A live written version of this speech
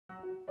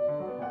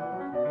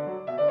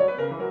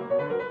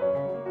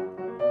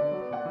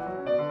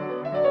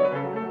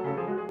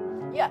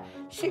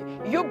See,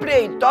 you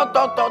play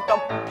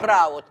to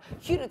proud.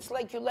 Here it's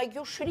like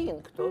you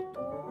shrink.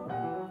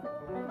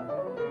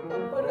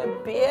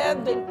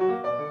 Pedal.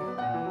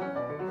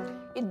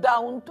 It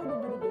down.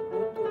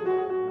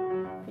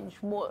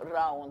 Finish more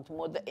round,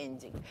 more the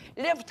ending.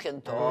 Left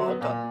hand.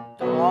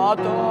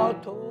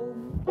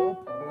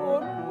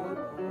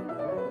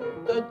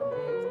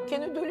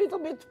 Can you do a little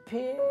bit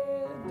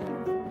pedal?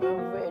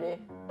 Very.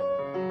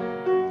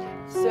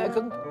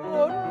 Second.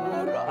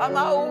 And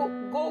now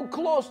go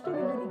close to.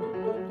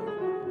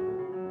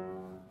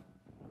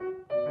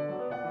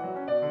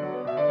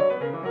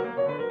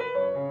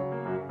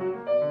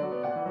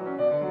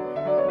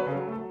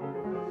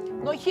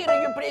 No, here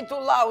you play too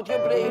loud, you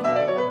play.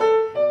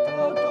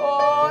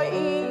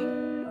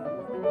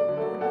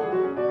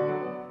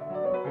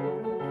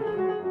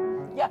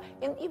 Yeah,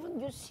 and even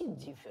you see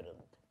different.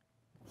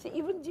 See,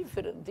 even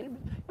different.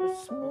 You're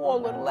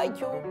smaller, like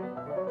you.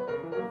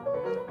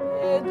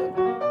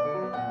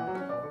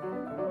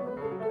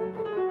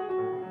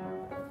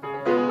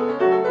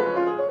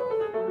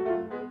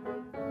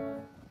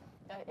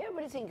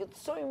 Everything is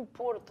so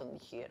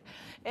important here.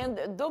 And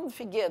don't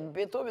forget,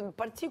 Beethoven,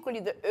 particularly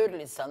the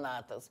early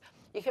sonatas,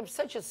 you have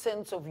such a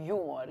sense of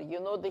humor. You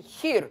know, the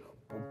here,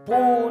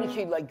 boom,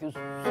 he like you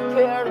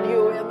scared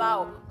you, and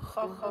now,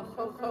 ha, ha,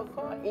 ha, ha,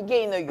 ha.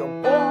 Again, you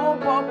boom,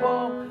 boom,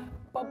 boom,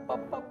 pa, pa,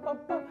 pa, pa,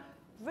 pa.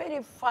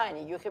 Very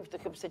funny. You have to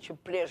have such a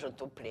pleasure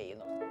to play, you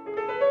know.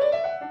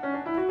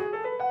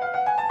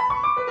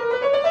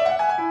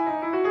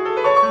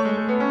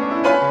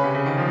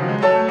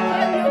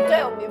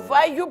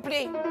 Why you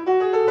play?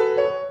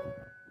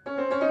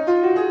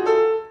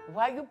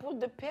 Why you put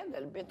the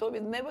pedal?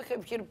 Beethoven never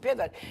have here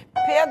pedal.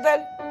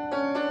 Pedal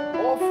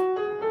off,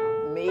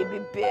 maybe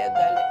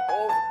pedal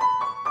off.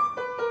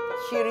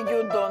 Here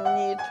you don't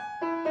need.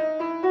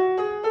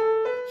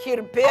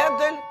 Here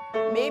pedal,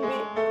 maybe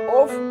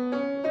off,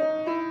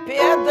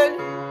 pedal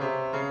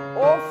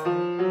off.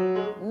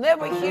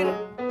 Never here,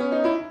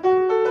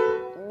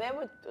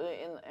 never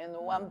in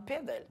one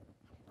pedal.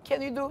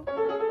 Can you do?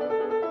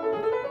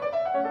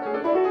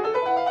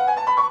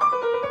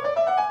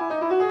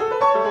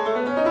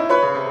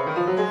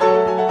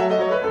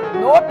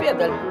 No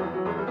pedal.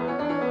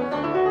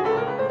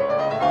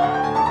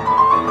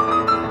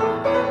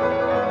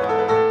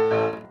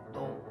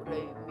 Do,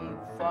 re, mi,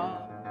 fa,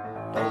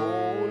 do,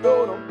 do,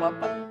 ro, pa,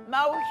 pa.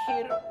 Now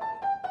here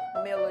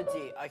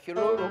melody. Here,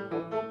 ro, ro, pa,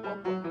 pa, pa,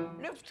 pa.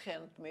 Left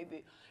hand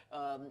maybe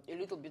a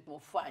little bit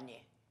more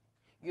funny.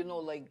 You know,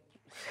 like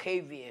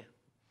heavy.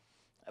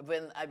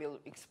 When I will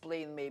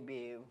explain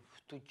maybe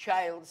to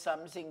child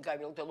something, I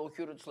will tell, oh,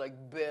 here it's like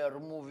bear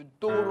movie,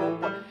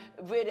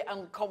 very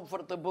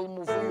uncomfortable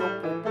movie,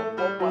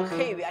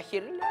 heavy. I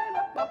hear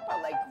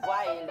like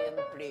violin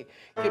play.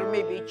 Here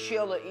maybe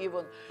cello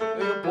even,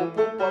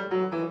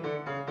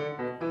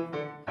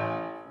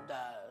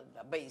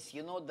 the bass,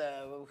 you know,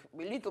 the a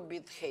little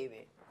bit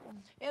heavy.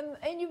 And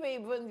anyway,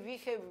 when we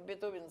have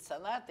Beethoven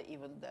sonata,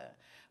 even the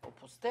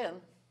Opus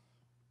 10,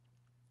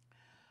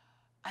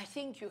 I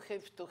think you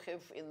have to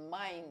have in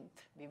mind,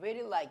 be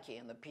very lucky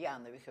in the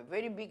piano. We have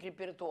very big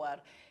repertoire,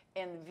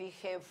 and we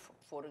have,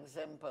 for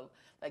example,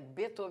 like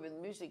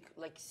Beethoven music,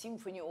 like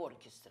symphony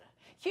orchestra.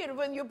 Here,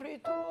 when you play,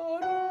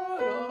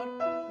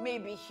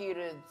 maybe here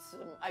it's,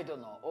 I don't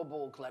know,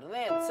 oboe,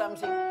 clarinet,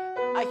 something.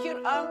 I hear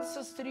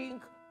answer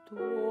string,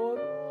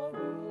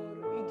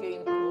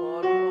 again,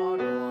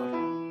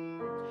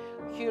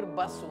 here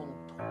bassoon.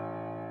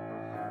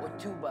 Or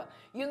tuba.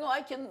 You know,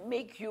 I can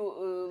make you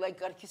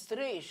like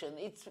orchestration.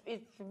 It's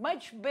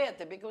much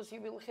better because you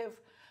will have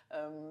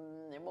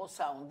more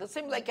sound. The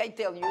same like I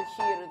tell you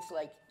here, it's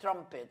like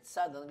trumpet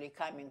suddenly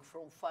coming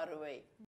from far away.